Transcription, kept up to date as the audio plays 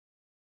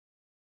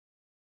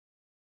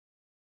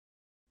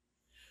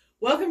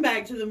Welcome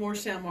back to the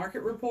Morristown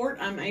Market Report.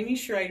 I'm Amy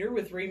Schrader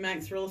with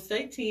RE/MAX Real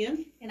Estate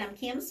 10. And I'm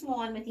Kim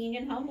Swan with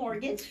Union Home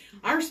Mortgage.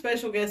 Our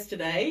special guest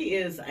today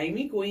is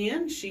Amy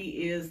Gwynn.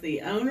 She is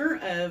the owner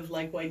of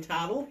Lakeway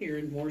Title here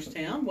in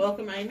Morristown.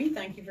 Welcome, Amy.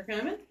 Thank you for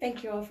coming.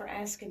 Thank you all for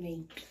asking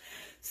me.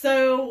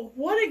 So,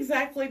 what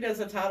exactly does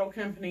a title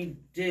company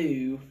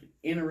do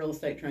in a real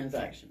estate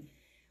transaction?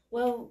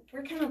 Well,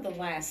 we're kind of the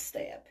last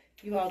step.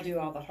 You all do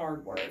all the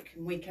hard work,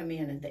 and we come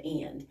in at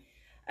the end.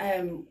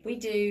 We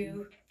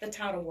do the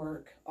title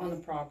work on the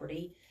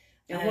property.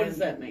 And what does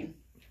that mean?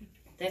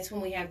 That's when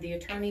we have the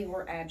attorney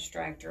or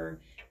abstractor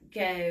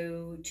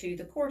go to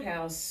the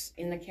courthouse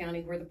in the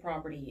county where the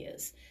property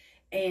is.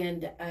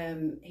 And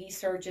he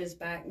searches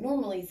back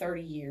normally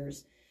 30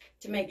 years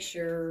to make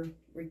sure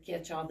we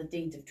catch all the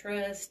deeds of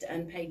trust,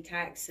 unpaid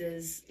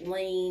taxes,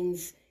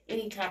 liens,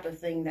 any type of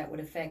thing that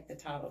would affect the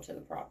title to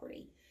the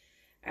property.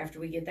 After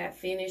we get that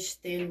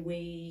finished, then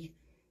we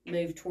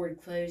move toward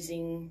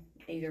closing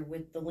either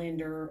with the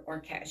lender or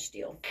cash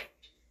deal.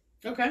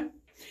 Okay.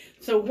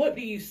 So what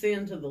do you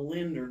send to the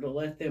lender to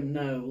let them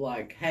know,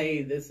 like,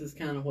 hey, this is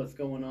kind of what's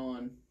going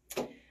on?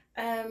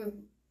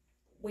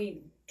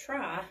 We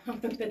try, I'm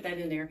going to put that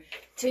in there,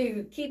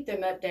 to keep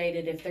them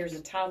updated if there's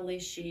a title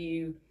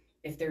issue,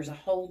 if there's a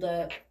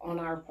holdup on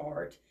our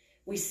part.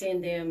 We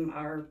send them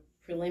our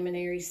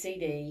preliminary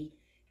CD.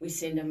 We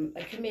send them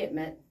a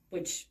commitment,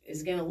 which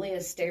is going to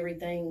list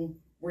everything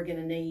we're going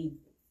to need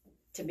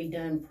to be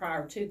done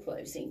prior to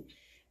closing,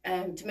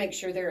 to make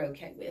sure they're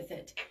okay with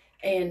it.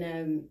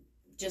 And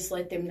just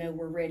let them know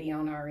we're ready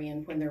on our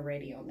end when they're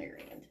ready on their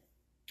end.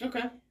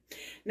 Okay.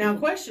 Now, a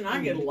question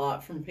I get a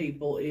lot from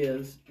people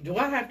is, do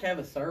I have to have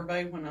a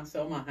survey when I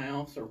sell my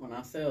house or when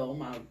I sell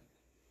my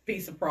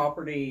piece of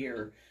property?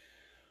 Or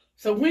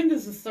so when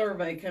does a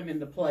survey come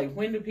into play?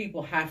 When do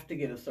people have to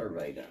get a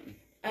survey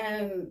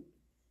done?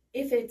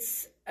 If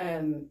it's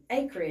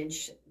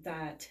acreage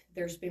that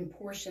there's been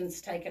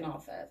portions taken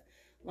off of,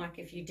 like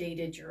if you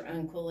deeded your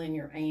uncle and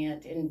your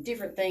aunt and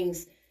different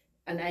things,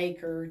 an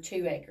acre,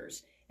 2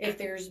 acres. If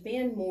there's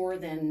been more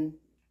than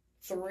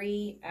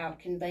 3 out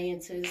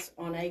conveyances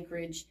on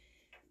acreage,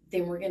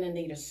 then we're going to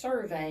need a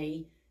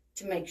survey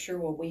to make sure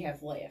what we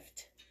have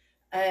left.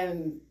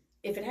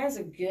 If it has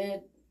a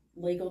good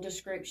legal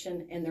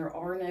description and there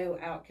are no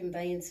out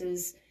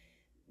conveyances,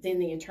 then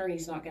the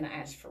attorney's not going to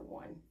ask for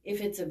one.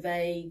 If it's a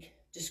vague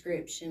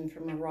description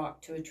from a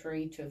rock to a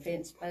tree to a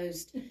fence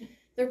post,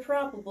 they're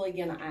probably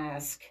going to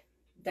ask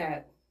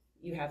that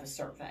you have a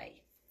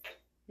survey.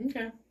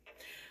 Okay.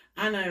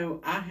 I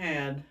know I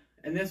had,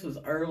 and this was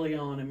early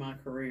on in my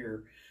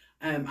career,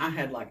 I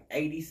had like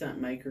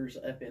 80-something acres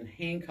up in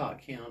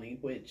Hancock County,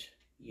 which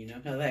you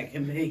know how that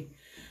can be.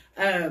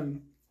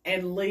 And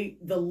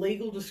the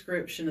legal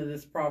description of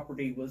this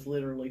property was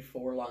literally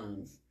 4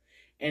 lines.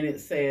 And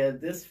it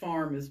said, this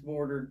farm is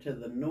bordered to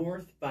the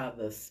north by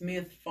the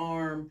Smith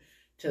farm,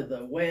 to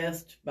the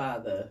west by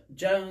the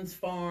Jones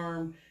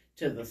farm,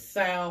 to the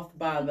south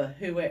by the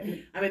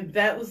I mean,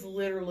 that was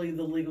literally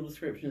the legal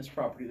description of this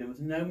property. There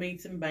was no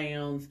meets and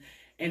bounds.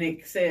 And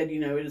it said, you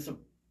know, it is a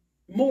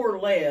more or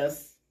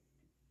less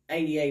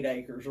 88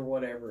 acres or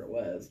whatever it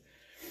was.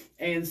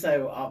 And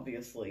so,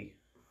 obviously,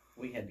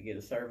 we had to get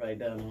a survey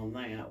done on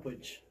that,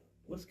 which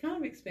was kind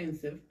of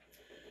expensive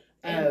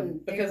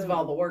because of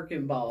all the work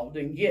involved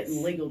and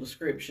getting legal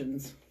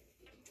descriptions.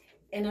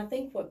 And I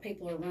think what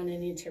people are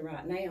running into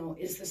right now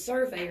is the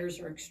surveyors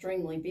are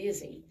extremely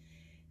busy.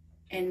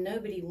 And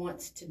nobody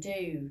wants to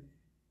do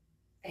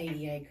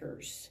 80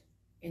 acres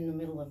in the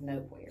middle of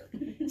nowhere.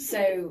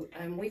 So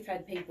we've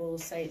had people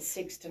say it's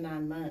 6 to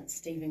 9 months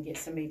to even get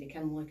somebody to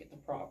come look at the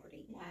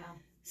property. Wow.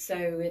 So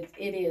it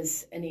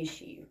is an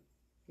issue.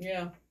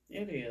 Yeah,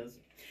 it is.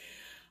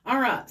 All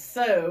right.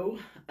 So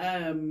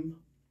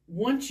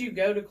once you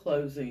go to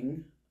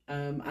closing,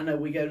 I know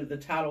we go to the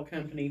title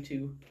company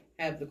to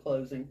have the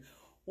closing.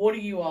 What do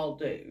you all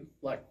do?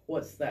 Like,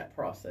 what's that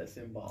process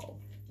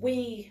involved?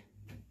 We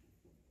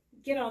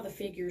get all the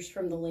figures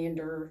from the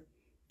lender,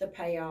 the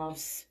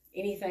payoffs,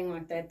 anything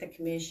like that, the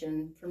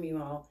commission from you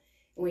all.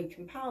 And we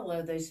compile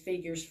all those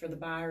figures for the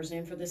buyers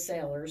and for the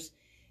sellers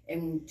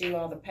and do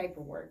all the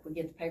paperwork. We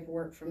get the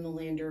paperwork from the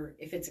lender.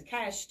 If it's a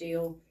cash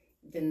deal,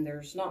 then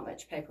there's not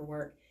much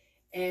paperwork.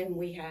 And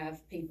we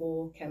have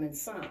people come and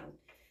sign.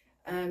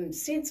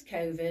 Since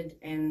COVID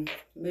and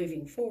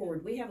moving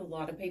forward, we have a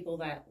lot of people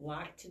that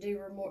like to do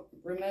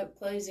remote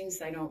closings.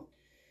 They don't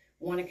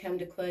want to come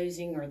to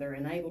closing or they're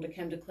unable to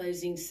come to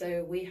closing.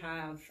 So we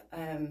have,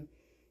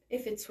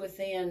 if it's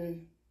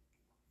within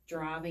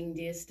driving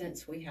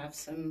distance, we have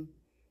some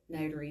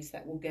notaries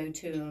that will go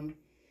to them.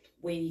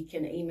 We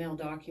can email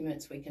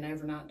documents, we can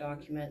overnight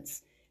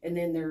documents, and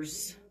then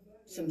there's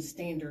some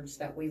standards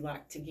that we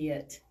like to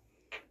get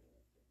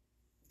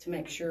to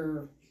make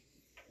sure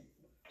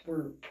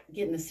we're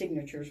getting the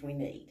signatures we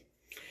need.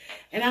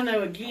 And I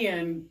know,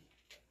 again,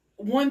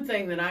 one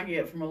thing that I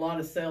get from a lot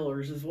of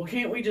sellers is, well,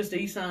 can't we just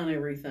e-sign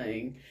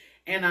everything?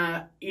 And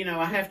I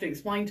have to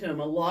explain to them,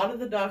 a lot of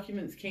the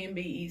documents can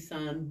be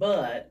e-signed,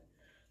 but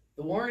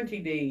the warranty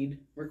deed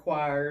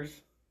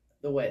requires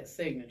the wet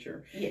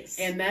signature. Yes.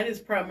 And that is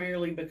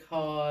primarily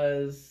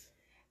because...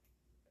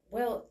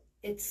 Well,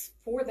 it's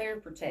for their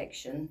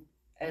protection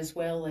as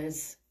well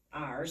as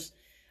ours.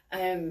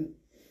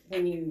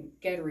 When you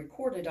go to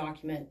record a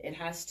document, it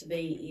has to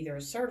be either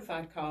a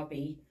certified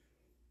copy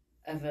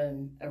of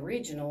an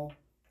original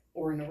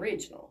or an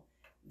original.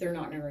 They're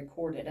not going to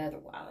record it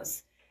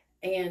otherwise.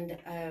 And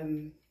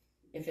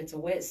if it's a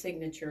wet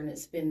signature and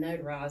it's been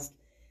notarized,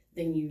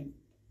 then you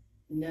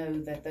know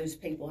that those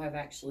people have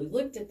actually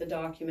looked at the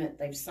document,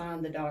 they've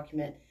signed the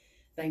document,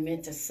 they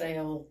meant to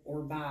sell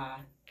or buy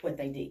what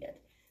they did.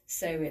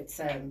 So it's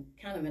kind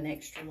of an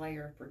extra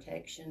layer of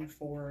protection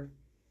for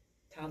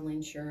title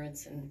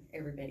insurance and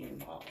everybody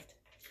involved.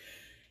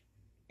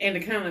 And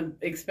to kind of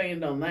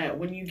expand on that,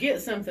 when you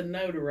get something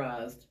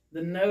notarized,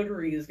 the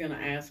notary is going to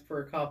ask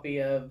for a copy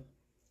of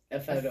a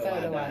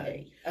photo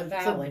ID. A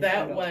valid so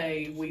that photo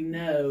way ID. we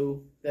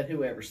know that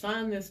whoever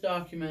signed this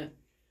document,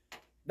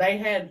 they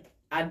had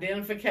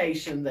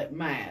identification that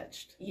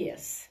matched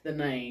Yes. the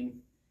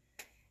name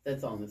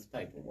that's on this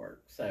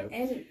paperwork. So,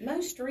 And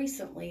most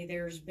recently,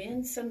 there's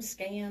been some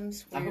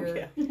scams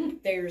where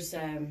there's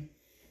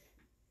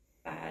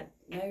bad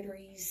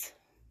notaries,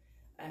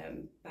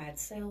 bad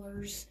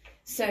sellers,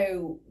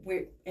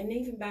 and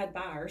even bad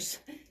buyers.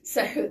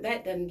 So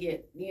that doesn't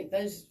get,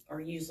 those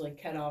are usually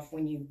cut off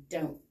when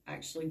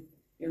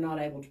you're not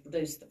able to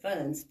produce the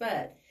funds.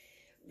 But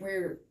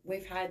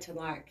we've had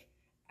to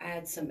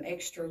add some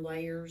extra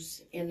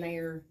layers in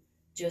there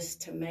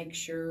just to make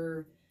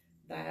sure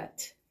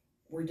that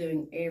we're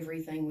doing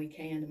everything we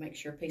can to make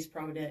sure a piece of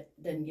property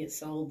doesn't get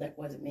sold that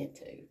wasn't meant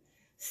to.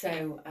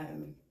 So,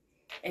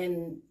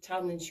 and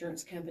title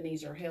insurance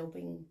companies are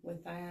helping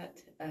with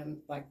that,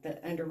 like the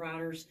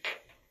underwriters,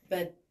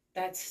 but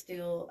that's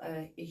still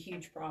a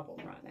huge problem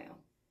right now.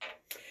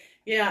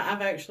 Yeah,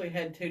 I've actually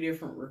had 2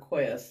 different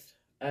requests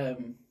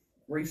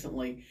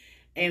recently,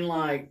 and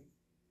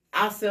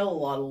I sell a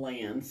lot of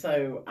land,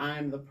 so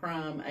I'm the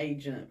prime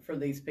agent for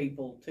these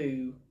people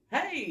to,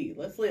 hey,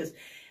 let's list.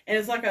 And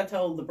it's like I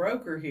told the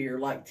broker here,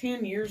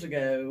 10 years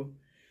ago,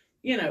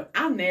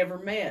 I never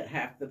met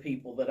half the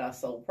people that I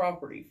sold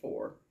property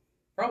for.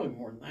 Probably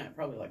more than that,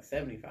 probably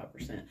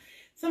 75%.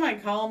 Somebody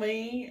call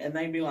me and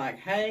they'd be like,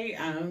 hey,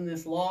 I own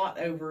this lot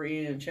over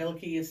in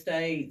Cherokee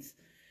Estates.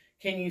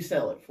 Can you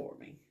sell it for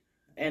me?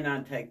 And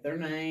I'd take their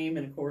name,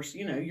 and of course,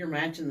 you're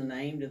matching the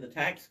name to the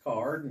tax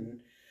card, and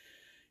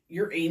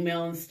you're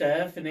emailing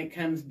stuff, and it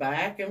comes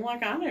back, and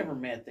I never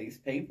met these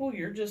people.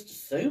 You're just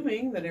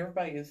assuming that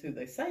everybody is who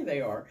they say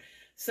they are.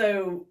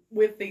 So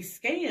with these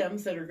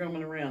scams that are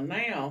going around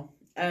now,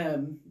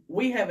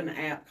 we have an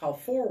app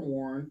called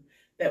Forewarn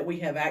that we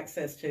have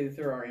access to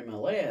through our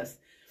MLS.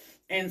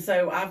 And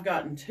so I've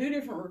gotten 2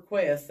 different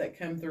requests that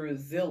come through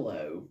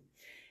Zillow.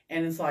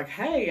 And it's like,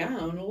 hey, I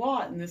own a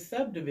lot in this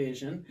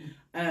subdivision.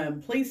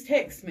 Please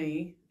text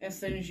me as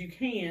soon as you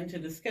can to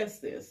discuss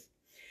this.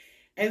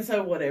 And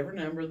so whatever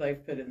number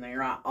they've put in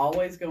there, I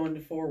always go into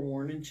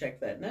Forewarn and check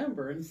that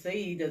number and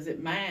see, does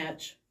it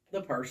match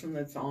the person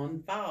that's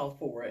on file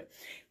for it?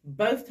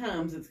 Both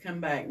times it's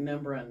come back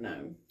number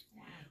unknown,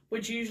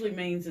 which usually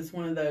means it's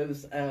one of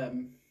those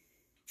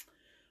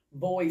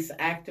voice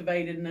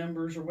activated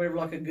numbers or whatever,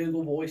 like a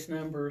Google Voice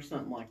number or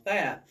something like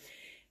that.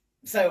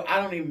 So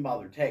I don't even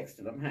bother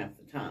texting them half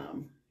the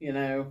time.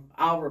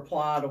 I'll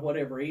reply to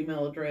whatever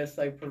email address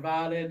they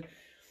provided.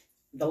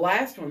 The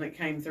last one that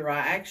came through, I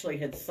actually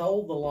had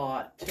sold the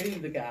lot to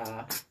the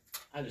guy.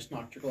 I just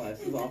knocked your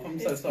glasses off. I'm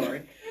so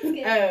sorry.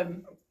 I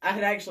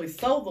had actually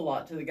sold the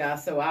lot to the guy,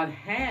 so I'd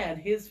had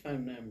his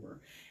phone number.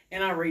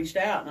 And I reached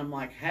out and I'm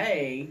like,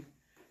 hey,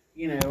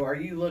 are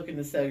you looking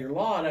to sell your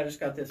lot? I just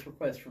got this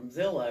request from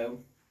Zillow.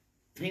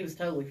 He was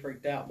totally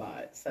freaked out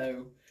by it.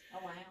 So, oh,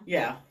 wow.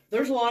 Yeah,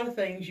 there's a lot of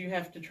things you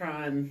have to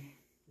try and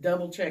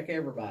double check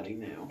everybody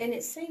now. And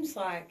it seems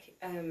like,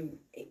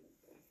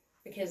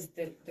 because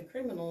the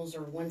criminals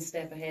are one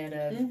step ahead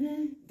of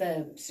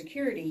the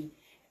security,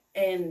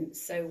 and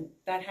so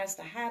that has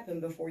to happen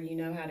before you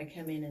know how to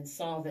come in and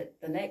solve it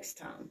the next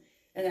time.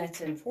 And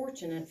that's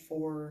unfortunate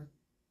for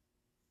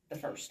the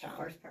first time.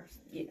 First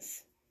person.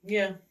 Yes.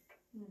 Yeah.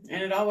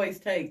 And it always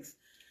takes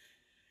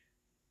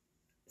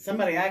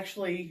somebody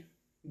actually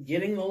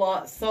getting the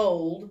lot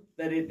sold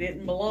that it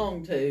didn't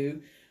belong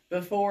to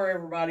before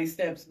everybody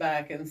steps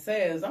back and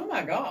says, oh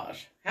my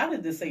gosh, how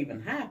did this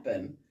even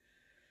happen?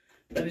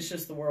 But it's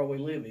just the world we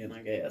live in,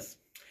 I guess.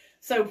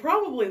 So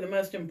probably the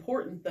most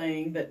important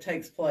thing that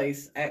takes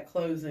place at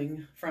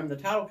closing from the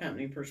title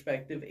company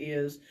perspective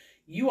is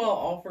you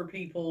all offer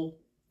people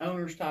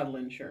owner's title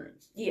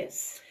insurance.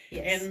 Yes.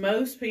 Yes. And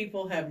most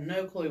people have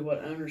no clue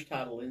what owner's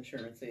title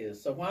insurance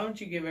is. So why don't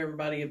you give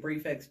everybody a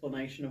brief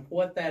explanation of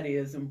what that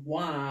is and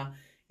why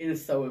it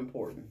is so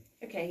important?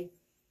 Okay.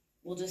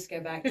 We'll just go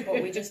back to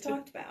what we just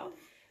talked about.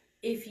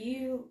 If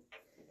you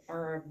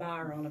are a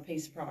buyer on a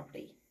piece of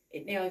property,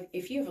 now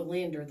if you have a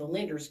lender, the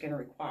lender's going to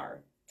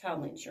require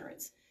title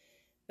insurance.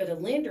 But a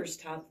lender's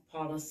title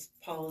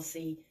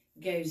policy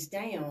goes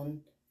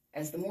down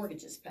as the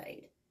mortgage is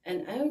paid.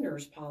 An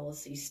owner's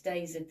policy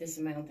stays at this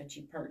amount that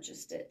you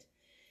purchased it.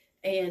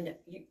 And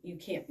you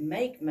can't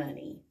make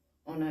money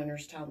on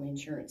owner's title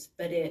insurance,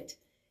 but it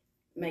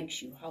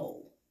makes you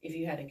whole if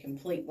you had a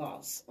complete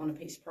loss on a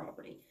piece of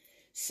property.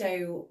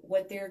 So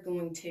what they're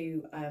going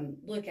to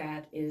look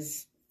at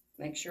is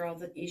make sure all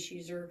the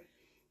issues are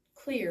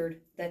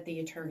cleared that the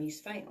attorney's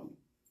found.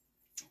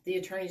 The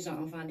attorney's not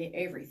going to find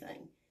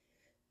everything.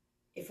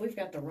 If we've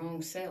got the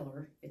wrong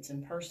seller, it's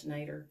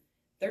impersonator,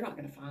 they're not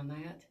going to find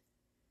that.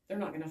 They're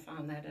not going to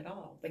find that at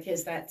all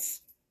because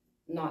that's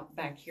not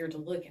back here to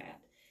look at.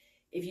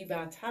 If you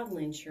buy title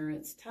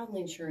insurance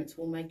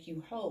will make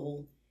you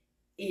whole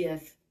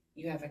if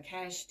you have a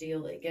cash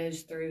deal that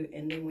goes through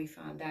and then we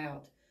find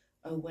out,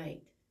 oh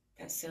wait,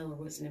 that seller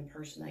was an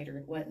impersonator.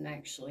 It wasn't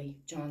actually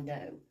John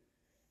Doe.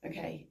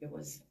 Okay, it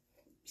was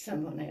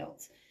someone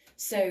else.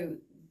 So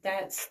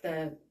that's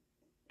the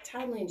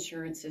title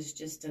insurance is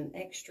just an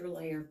extra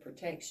layer of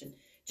protection,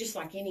 just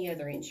like any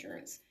other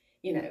insurance,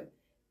 you know.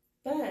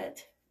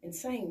 But in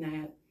saying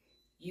that,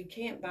 you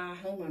can't buy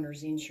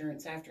homeowner's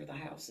insurance after the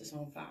house is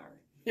on fire.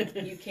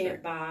 You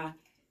can't buy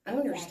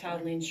owner's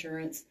title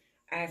insurance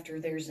after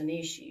there's an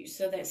issue.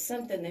 So that's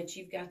something that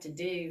you've got to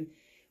do.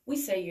 We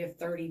say you have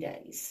 30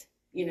 days,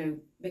 you know,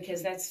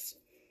 because that's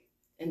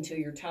until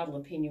your title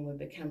opinion would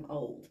become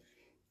old.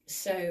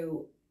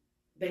 So,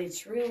 but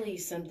it's really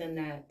something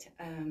that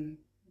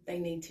they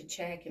need to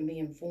check and be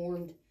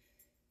informed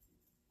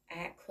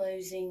at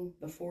closing,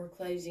 before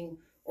closing,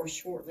 or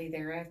shortly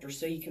thereafter,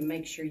 so you can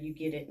make sure you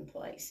get it in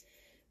place.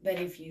 But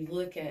if you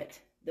look at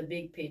the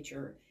big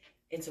picture,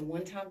 it's a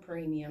one-time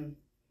premium.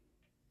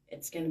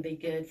 It's going to be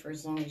good for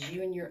as long as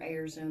you and your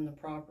heirs own the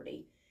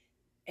property.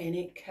 And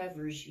it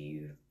covers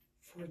you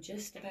for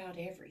just about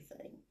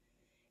everything.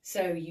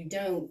 So you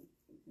don't,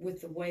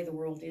 with the way the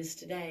world is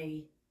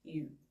today,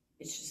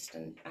 it's just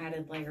an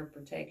added layer of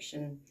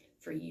protection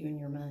for you and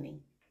your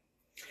money.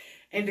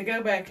 And to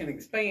go back and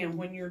expand,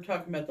 when you're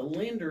talking about the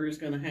lender is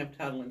going to have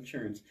title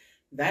insurance,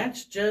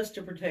 that's just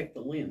to protect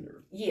the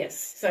lender.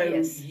 Yes. So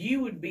yes.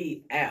 You would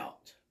be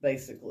out,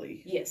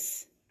 basically.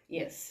 Yes.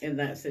 Yes. In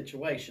that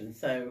situation.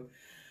 So,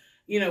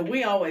 you know,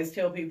 we always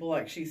tell people,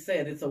 like she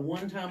said, it's a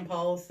one-time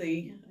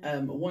policy, a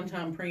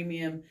one-time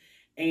premium.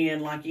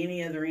 And like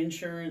any other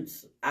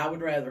insurance, I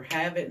would rather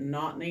have it and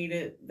not need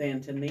it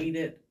than to need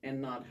it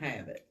and not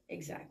have it.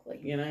 Exactly.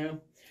 You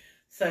know?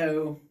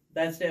 So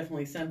that's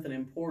definitely something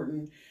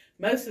important.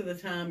 Most of the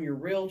time, your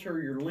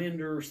realtor, your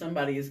lender, or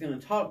somebody is going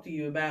to talk to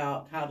you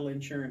about title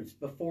insurance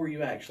before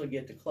you actually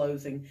get to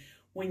closing.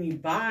 When you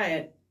buy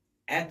it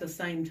at the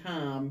same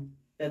time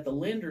that the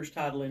lender's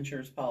title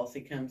insurance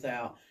policy comes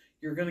out,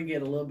 you're going to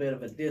get a little bit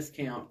of a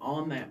discount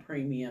on that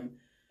premium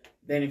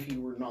than if you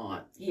were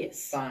not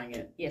buying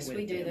it. Yes,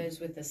 we do them.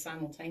 those with the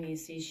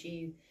simultaneous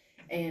issue,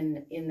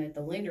 and in that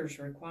the lender's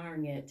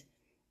requiring it,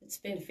 it's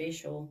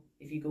beneficial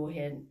if you go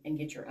ahead and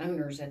get your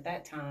owners at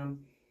that time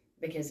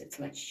because it's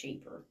much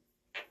cheaper.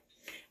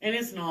 And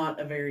it's not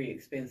a very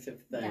expensive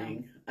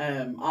thing.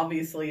 No.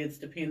 Obviously, it's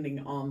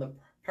depending on the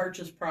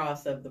purchase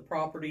price of the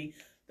property.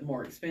 The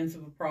more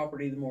expensive a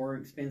property, the more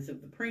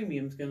expensive the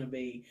premium's going to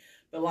be.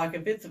 But like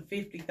if it's a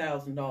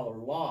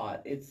 $50,000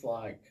 lot, it's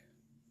like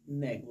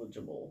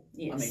negligible.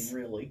 Yes. I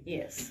mean, really.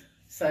 Yes.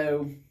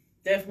 So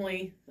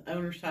definitely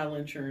owner's title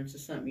insurance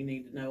is something you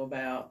need to know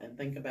about and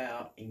think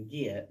about and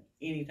get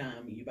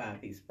anytime you buy a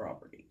piece of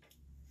property.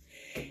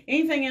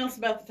 Anything else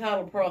about the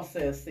title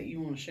process that you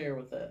want to share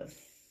with us?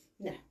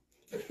 No.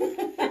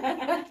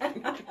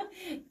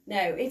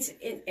 No,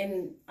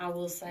 and I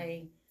will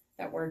say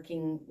that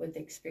working with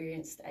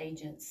experienced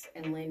agents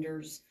and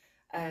lenders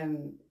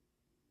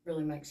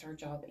really makes our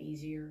job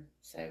easier.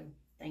 So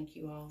thank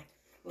you all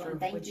for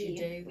what you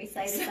do. We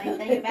say the same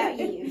thing about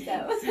you.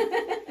 So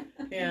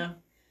yeah,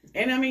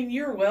 and I mean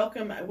you're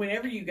welcome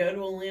whenever you go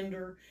to a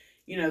lender.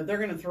 You know, they're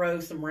going to throw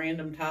some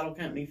random title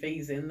company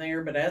fees in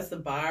there, but as the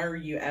buyer,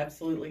 you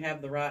absolutely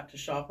have the right to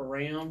shop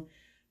around,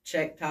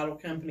 check title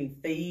company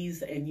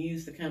fees, and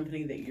use the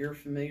company that you're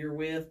familiar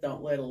with.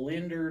 Don't let a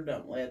lender,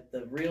 don't let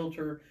the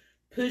realtor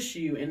push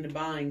you into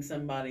buying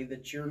somebody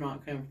that you're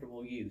not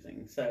comfortable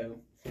using. So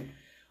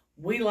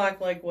we like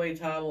Lakeway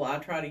Title. I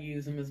try to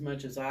use them as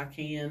much as I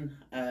can.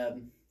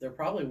 They're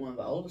probably one of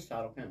the oldest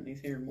title companies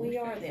here in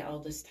Morristown. We are the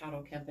oldest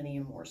title company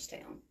in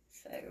Morristown.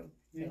 So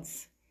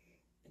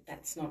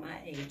that's not my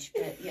age,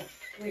 but yeah,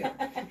 we are.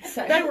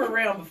 So they were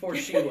around before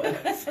she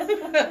was.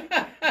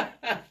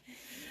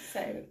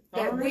 So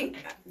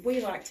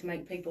we like to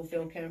make people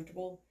feel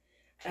comfortable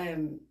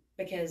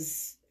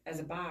because as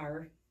a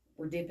buyer,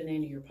 we're dipping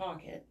into your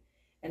pocket,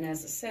 and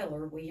as a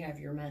seller, we have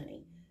your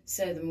money.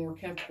 So the more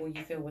comfortable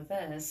you feel with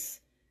us,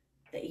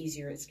 the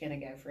easier it's going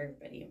to go for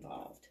everybody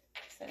involved.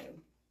 So.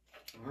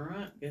 All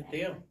right, good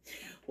deal.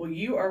 Well,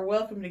 you are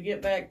welcome to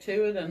get back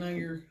to it. I know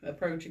you're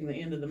approaching the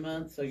end of the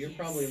month, so you're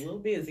probably a little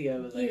busy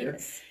over there.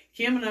 Yes.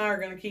 Kim and I are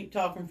going to keep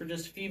talking for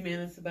just a few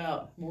minutes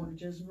about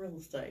mortgages and real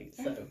estate.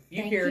 So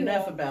you Thank care you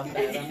enough all. about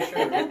that, I'm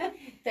sure.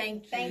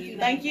 Thank you. Thank you.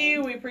 Thank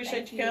you. We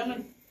appreciate you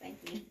coming.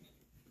 Thank you.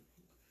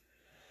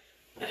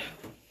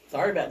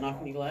 Sorry about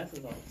knocking your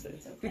glasses off, sis.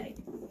 It's okay.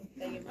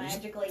 They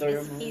magically threw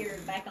 'em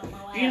disappeared back on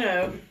my lap. You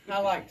know, I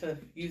like to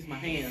use my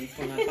hands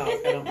when I talk.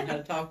 I don't know how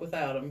to talk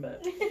without them.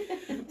 But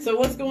so,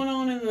 what's going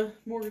on in the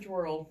mortgage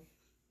world?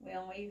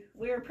 Well,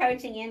 we're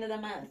approaching the end of the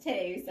month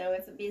too, so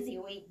it's a busy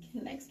week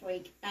next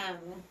week.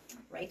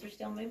 Rates are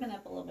still moving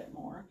up a little bit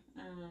more.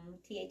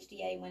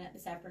 THDA went up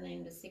this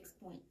afternoon to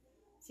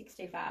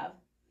 6.625,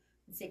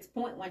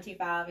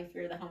 6.125 if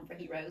you're the Home for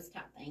Heroes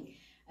type thing.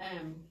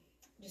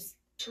 Just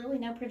really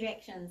no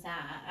projections.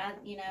 I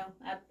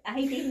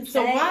hate to even say.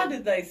 So why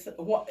did they?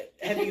 What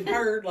have you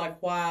heard? Like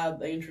why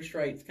the interest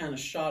rates kind of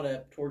shot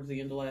up towards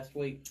the end of last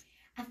week?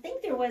 I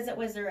think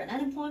was there an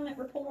unemployment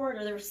report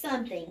or there was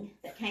something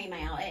that came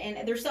out,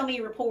 and there's so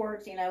many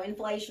reports,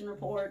 inflation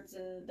reports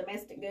and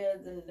domestic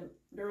goods and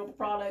durable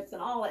products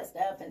and all that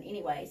stuff. And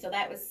anyway, so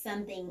that was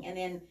something, and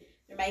then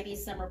there may be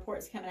some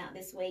reports coming out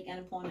this week,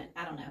 unemployment.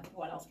 I don't know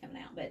what else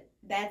coming out, but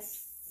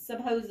that's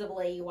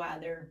supposedly why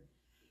they're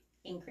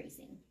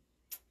increasing.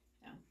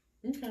 So.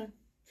 Okay.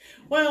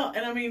 Well,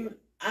 and I mean,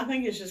 I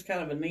think it's just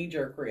kind of a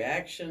knee-jerk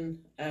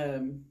reaction.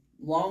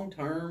 Long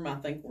term, I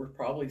think we're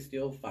probably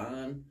still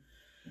fine.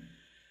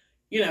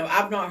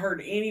 I've not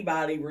heard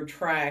anybody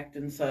retract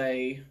and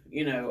say,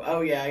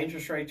 oh yeah,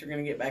 interest rates are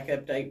going to get back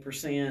up to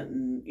 8%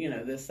 and,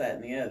 this, that,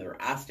 and the other.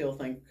 I still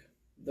think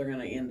they're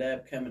going to end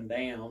up coming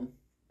down,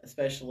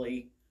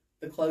 especially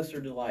the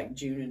closer to like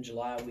June and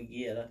July we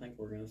get. I think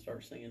we're going to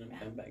start seeing them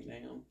come back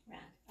down. Right.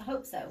 I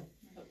hope so.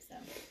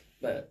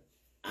 But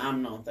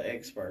I'm not the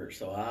expert,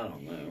 so I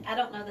don't know. I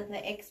don't know that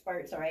the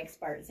experts are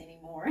experts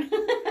anymore.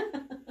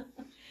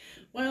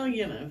 Well,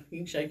 you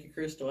can shake your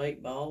crystal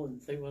 8 ball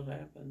and see what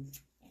happens.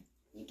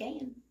 You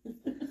can.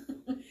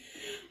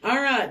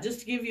 All right, just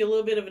to give you a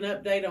little bit of an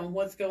update on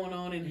what's going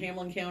on in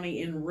Hamlin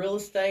County in real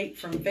estate.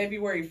 From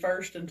February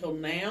 1st until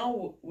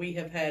now, we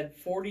have had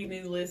 40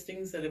 new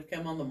listings that have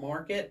come on the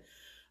market,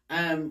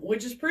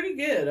 which is pretty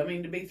good. I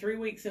mean, to be 3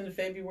 weeks into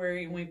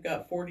February and we've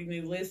got 40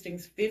 new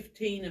listings,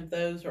 15 of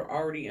those are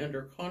already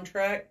under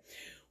contract.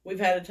 We've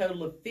had a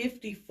total of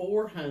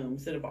 54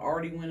 homes that have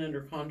already went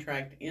under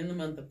contract in the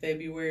month of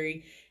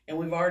February, and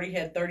we've already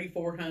had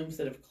 34 homes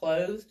that have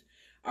closed.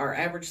 Our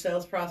average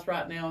sales price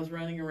right now is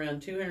running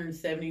around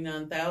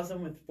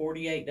 $279,000 with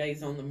 48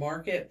 days on the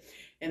market,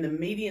 and the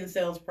median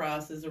sales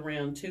price is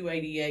around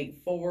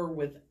 $288,400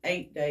 with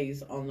 8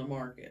 days on the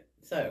market.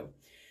 So,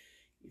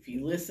 if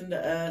you listen to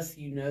us,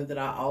 you know that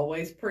I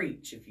always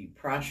preach. If you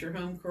price your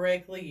home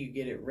correctly, you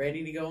get it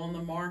ready to go on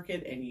the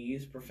market, and you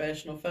use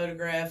professional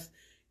photographs,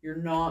 you're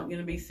not going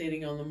to be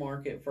sitting on the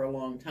market for a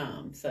long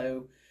time.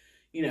 So,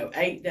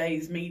 8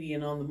 days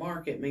median on the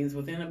market means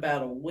within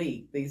about a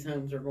week, these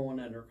homes are going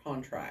under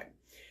contract.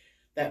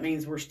 That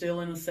means we're still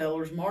in a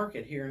seller's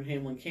market here in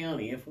Hamlin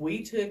County. If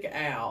we took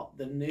out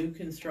the new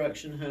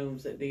construction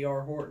homes that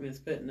D.R. Horton is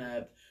putting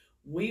up,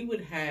 we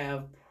would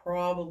have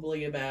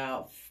probably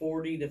about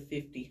 40 to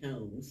 50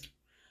 homes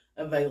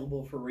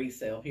available for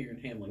resale here in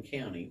Hamlin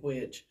County,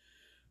 which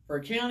for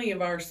a county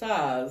of our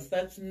size,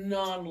 that's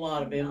not a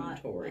lot of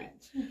inventory.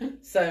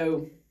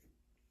 So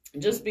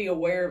just be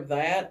aware of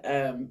that.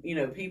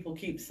 People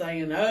keep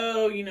saying,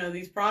 oh,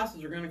 these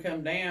prices are going to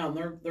come down.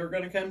 They're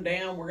going to come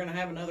down. We're going to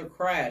have another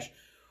crash.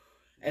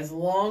 As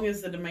long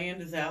as the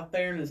demand is out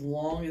there and as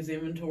long as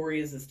inventory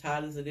is as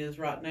tight as it is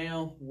right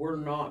now, we're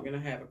not going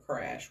to have a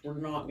crash.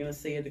 We're not going to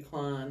see a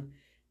decline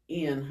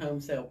in home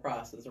sale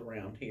prices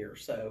around here.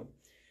 So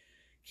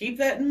keep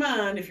that in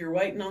mind. If you're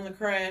waiting on the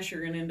crash,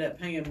 you're going to end up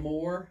paying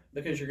more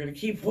because you're going to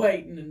keep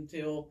waiting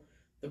until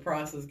the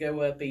prices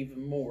go up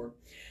even more.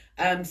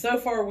 So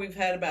far, we've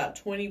had about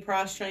 20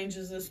 price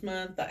changes this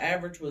month. The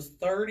average was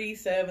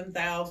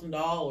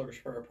 $37,000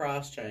 for a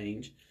price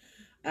change.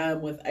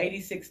 With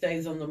 86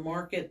 days on the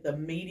market, the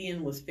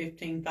median was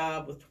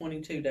 $15,500 with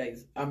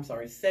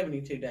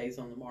 72 days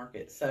on the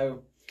market.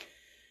 So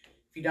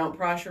if you don't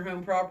price your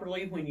home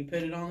properly when you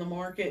put it on the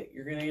market,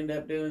 you're going to end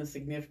up doing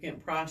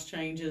significant price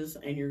changes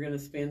and you're going to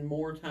spend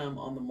more time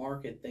on the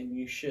market than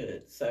you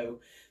should. So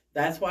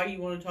that's why you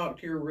want to talk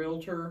to your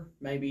realtor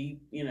maybe,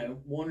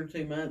 1 or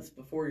 2 months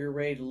before you're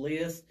ready to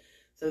list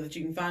so that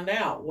you can find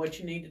out what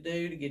you need to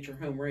do to get your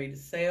home ready to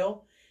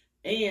sell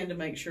and to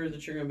make sure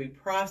that you're going to be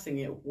pricing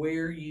it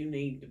where you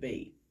need to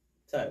be.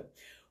 So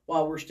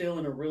while we're still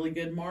in a really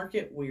good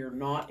market, we are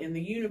not in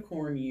the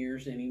unicorn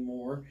years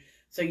anymore.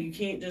 So you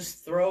can't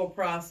just throw a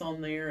price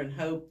on there and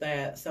hope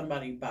that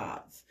somebody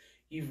bites.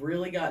 You've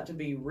really got to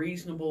be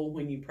reasonable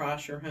when you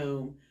price your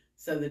home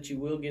so that you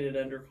will get it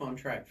under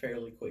contract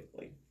fairly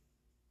quickly.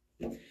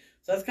 So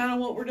that's kind of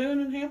what we're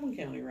doing in Hamlin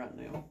County right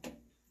now.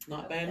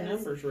 Not bad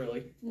numbers,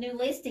 really. New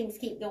listings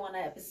keep going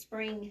up. The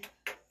spring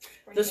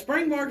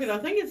market, I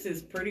think it's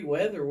this pretty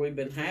weather we've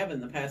been having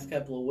the past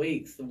couple of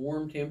weeks, the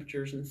warm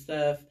temperatures and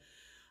stuff.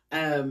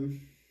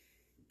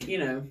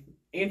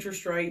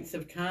 Interest rates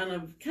have kind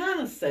of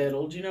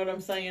settled. You know what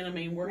I'm saying? I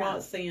mean, we're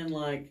not seeing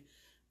like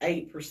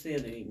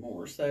 8%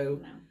 anymore.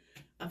 So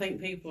I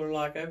think people are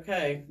like,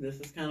 okay,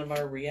 this is kind of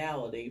our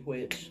reality,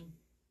 which,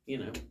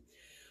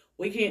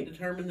 we can't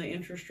determine the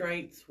interest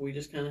rates. We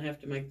just kind of have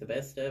to make the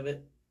best of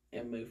it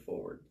and move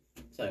forward.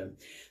 So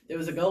there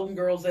was a Golden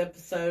Girls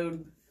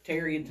episode.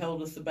 Terry had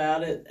told us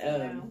about it.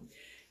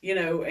 You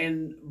know,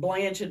 and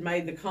Blanche had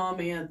made the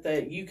comment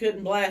that you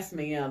couldn't blast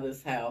me out of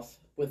this house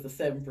with a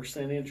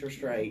 7%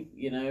 interest rate,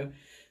 you know.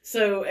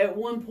 So at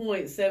one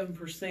point,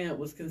 7%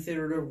 was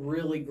considered a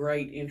really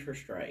great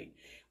interest rate.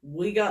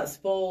 We got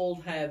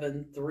spoiled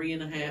having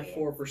 3.5%,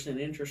 4%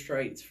 interest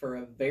rates for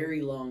a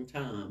very long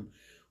time,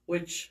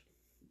 which,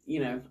 you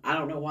know, I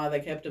don't know why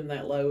they kept them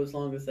that low as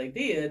long as they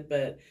did,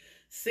 but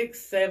 6,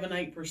 7,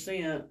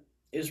 8%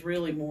 is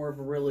really more of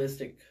a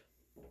realistic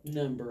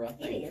number, I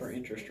think, for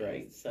interest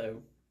rates.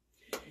 So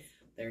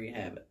there you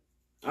have it.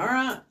 All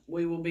right,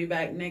 we will be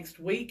back next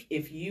week.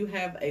 If you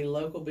have a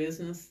local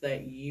business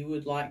that you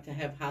would like to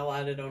have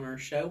highlighted on our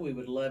show, we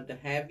would love to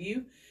have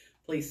you.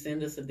 Please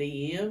send us a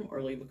DM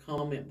or leave a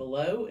comment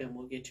below, and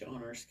we'll get you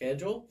on our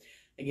schedule.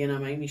 Again,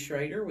 I'm Amy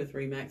Schrader with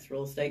RE/MAX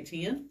Real Estate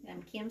 10.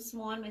 I'm Kim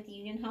Swan with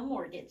Union Home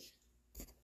Mortgage.